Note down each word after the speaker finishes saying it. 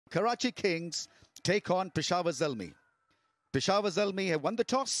Karachi Kings take on Peshawar Zalmi. Peshawar Zalmi have won the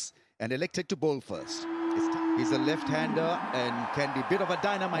toss and elected to bowl first. He's a left-hander and can be a bit of a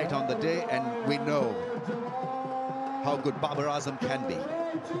dynamite on the day, and we know how good Babar Azam can be.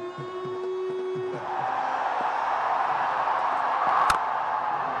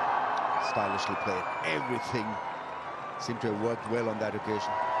 Stylishly played. Everything seemed to have worked well on that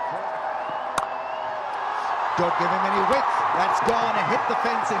occasion. Don't give him any width. That's gone and hit the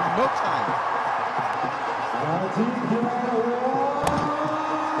fence in no time.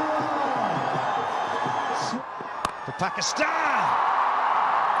 For Pakistan.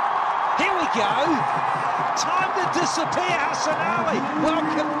 Here we go. Time to disappear, Hassan Ali.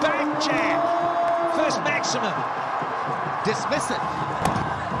 Welcome back, champ. First maximum. Dismissive.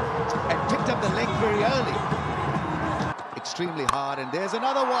 And picked up the leg very early. Extremely hard, and there's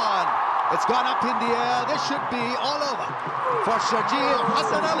another one. It's gone up in the air. This should be all over for Shajeel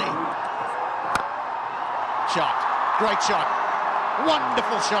Hassan Ali. Shot. Great shot.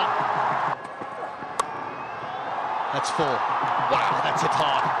 Wonderful shot. That's four. Wow, that's hit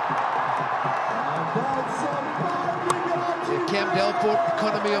hard. Cam Delport,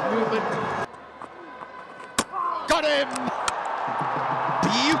 economy of movement. Got him!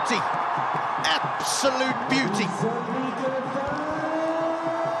 Beauty. Absolute beauty.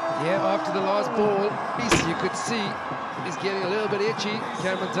 Yeah, after the last ball, you could see he's getting a little bit itchy.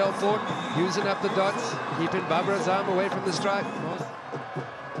 Cameron Telford using up the dots, keeping Babar Azam away from the strike.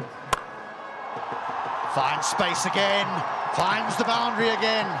 Finds space again, finds the boundary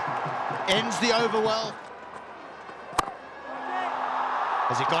again, ends the over well.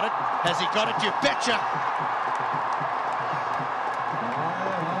 Has he got it? Has he got it? You betcha!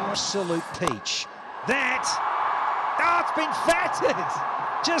 Absolute peach. That, oh, it's been fatted,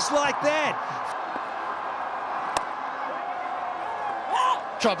 just like that.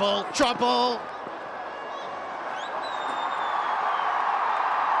 Trouble, trouble.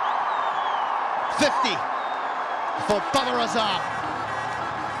 .50 for Babar Azam.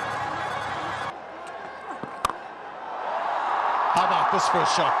 How about this for a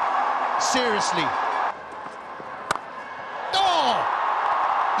shot? Seriously. Oh!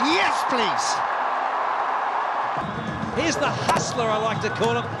 Yes, please. Here's the hustler, I like to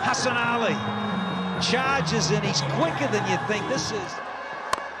call him, Hassan Ali. Charges in, he's quicker than you think. This is...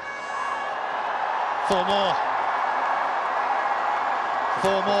 Four more.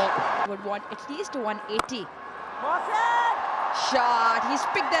 Four more. Would want at least 180. Shot. He's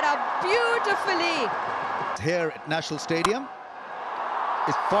picked that up beautifully. Here at National Stadium.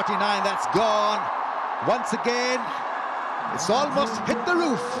 It's 49. That's gone. Once again, it's almost hit the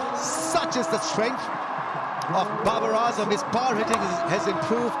roof. Such is the strength of Babar Azam. His power hitting has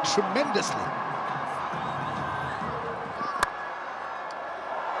improved tremendously.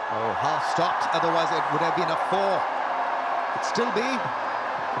 Oh, half stopped. Otherwise, it would have been a four. It'd still be.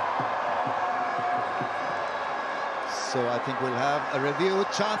 So I think we'll have a review.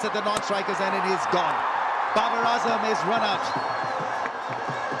 Chance at the non-strikers, and it is gone. Babar Azam is run out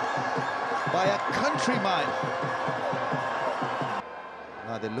by a countryman.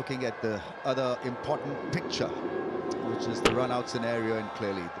 Now they're looking at the other important picture, which is the run-out scenario, and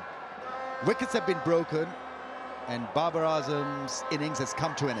clearly the wickets have been broken, and Babar Azam's innings has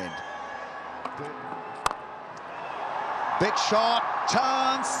come to an end. Big shot,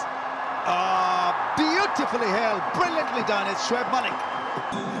 chance. Beautifully held, brilliantly done. It's Shoaib Malik.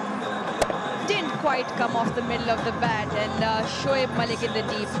 Didn't quite come off the middle of the bat, and Shoaib Malik in the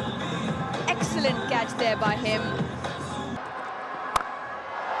deep. Excellent catch there by him.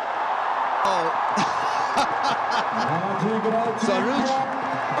 Oh. Saruj,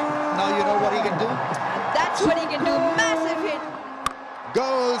 now you know what he can do. And that's what he can do. Massive hit.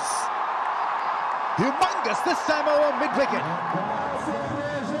 Goes humongous, this time over mid-wicket.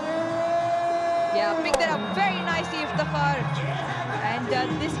 Yeah, picked that up very nicely, Iftikhar.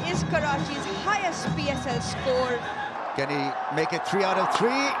 And this is Karachi's highest PSL score. Can he make it 3 out of 3?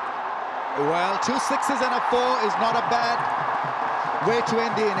 Well, 2 sixes and a 4 is not a bad way to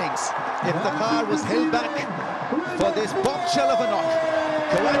end the innings. Iftikhar was held back for this bombshell of a knock.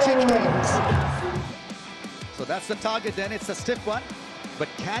 Karachi Kings. So that's the target then. It's a stiff one, but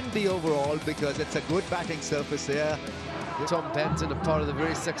can be overall because it's a good batting surface here. Tom Banton, a part of the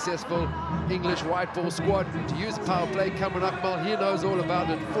very successful English white ball squad. To use power play, Kamran Akmal, he knows all about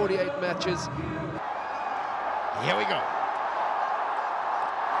it. 48 matches. Here we go.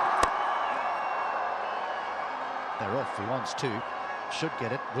 They're off. He wants to. Should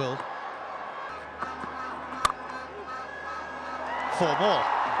get it. Will. 4 more.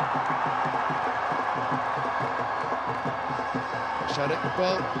 Showed it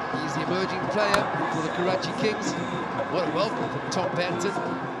well. He's the emerging player for the Karachi Kings. What a welcome from Tom Banton.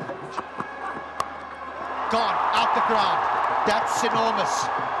 Gone, out the ground. That's enormous.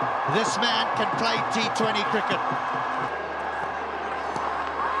 This man can play T20 cricket.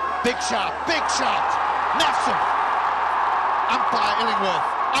 Big shot, massive. Umpire Illingworth,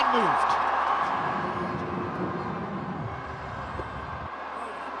 unmoved.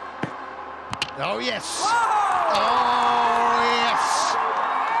 Oh, yes. Oh, yes.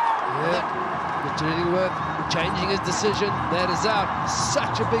 Yeah, Richard Illingworth changing his decision. That is out.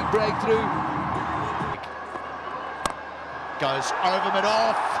 Such a big breakthrough. Goes over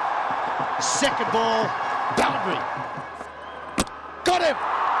mid-off. Second ball, boundary. Got him.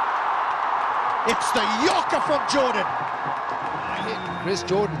 It's the Yorker from Jordan. Chris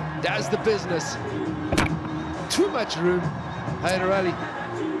Jordan does the business. Too much room. Haider Ali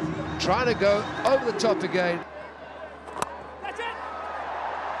trying to go over the top again. That's it.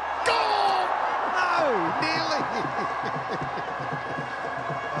 Goal! No, nearly.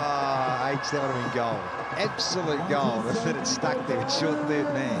 H, that would have been goal. Absolute goal if it had stuck there. Short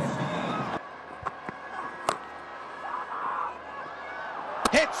third man.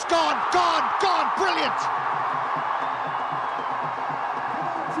 It's gone. Brilliant.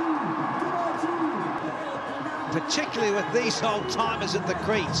 Particularly with these old-timers at the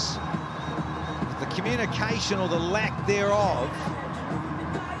crease. The communication or the lack thereof.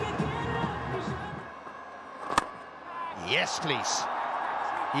 Yes, please.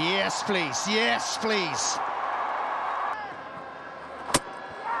 Yes, please. Yes, please.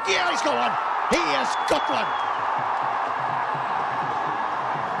 Yeah, he's got one. He has got one.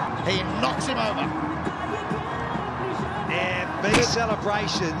 He knocks him over. And big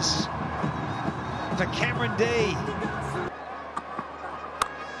celebrations for Cameron D.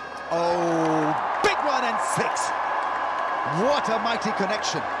 Oh, big one and 6. What a mighty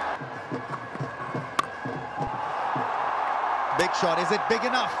connection. Big shot. Is it big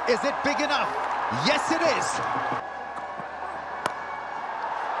enough? Is it big enough? Yes, it is.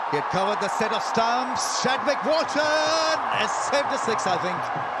 He had covered the set of stumps. Chadwick Walton has saved a 6, I think.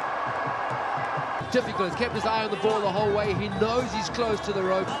 Difficult. He's kept his eye on the ball the whole way. He knows he's close to the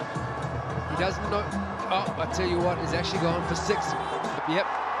rope. He doesn't know. Oh, I tell you what, he's actually gone for 6. Yep.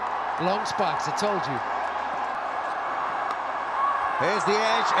 Long spikes, I told you. Here's the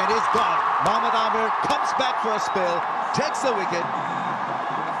edge, and he's gone. Mohammad Amir comes back for a spill, takes the wicket,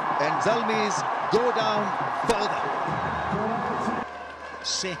 and Zalmi's go down further.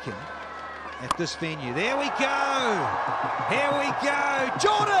 Second at this venue. There we go. Here we go.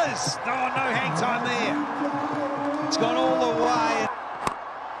 Jordans. Oh, no hang time there. It's gone all the way.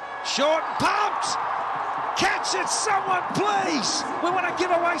 Short and pumped. Catch it, someone, please. We want to give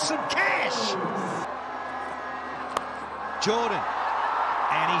away some cash. Jordan.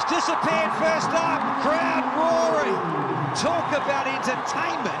 And he's disappeared first up. Crowd roaring. Talk about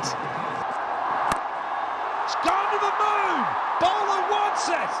entertainment. It's gone to the moon. Bowler wants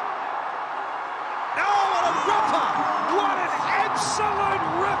it. Oh, what a ripper. What an absolute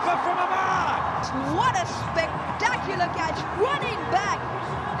ripper from Ahmad. What a spectacular catch, running back.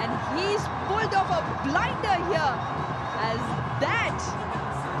 And he's pulled off a blinder here, as that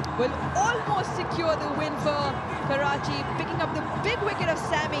will almost secure the win for Karachi, picking up the big wicket of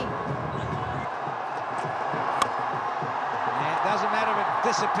Sami. Yeah, it doesn't matter if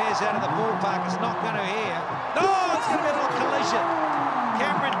it disappears out of the ballpark, it's not going to here. No, it's going to be a little collision.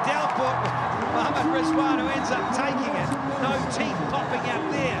 Cameron Delport with Mohammad Rizwan, who ends up taking it. No teeth popping out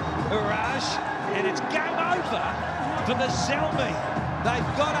there, Uraj. And it's game over for the Zalmi.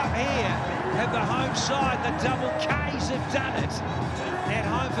 They've got up here at the home side. The double Ks have done it. And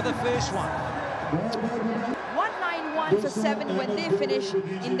home for the first one. 191 for 7 when they finish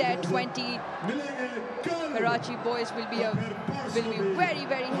in their 20. Karachi boys will be very,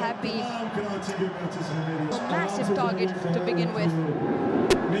 very happy. A massive target to begin with.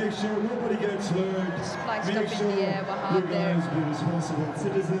 Make sure nobody gets hurt. Spliced up in the air, Wahab there.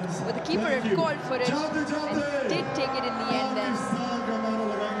 But the keeper had called for it and did take it in the end then.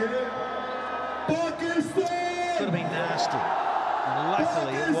 Could have been nasty. And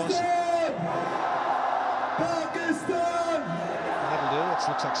luckily it wasn't. That'll do. It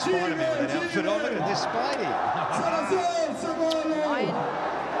looks like Spider-Man with that outfit on. Look at this Spidey.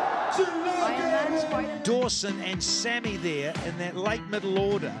 Iron Man, Spider-Man. Dawson and Sami there in that late middle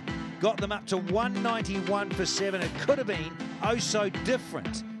order got them up to 191 for 7. It could have been oh so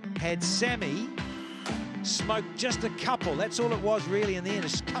different had Sami smoked just a couple. That's all it was really in the end.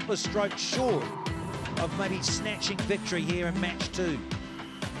 A couple of strokes short of maybe snatching victory here in match 2.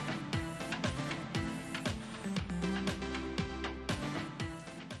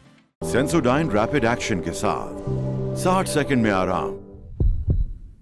 Sensodyne rapid action के साथ 60 second में आराम।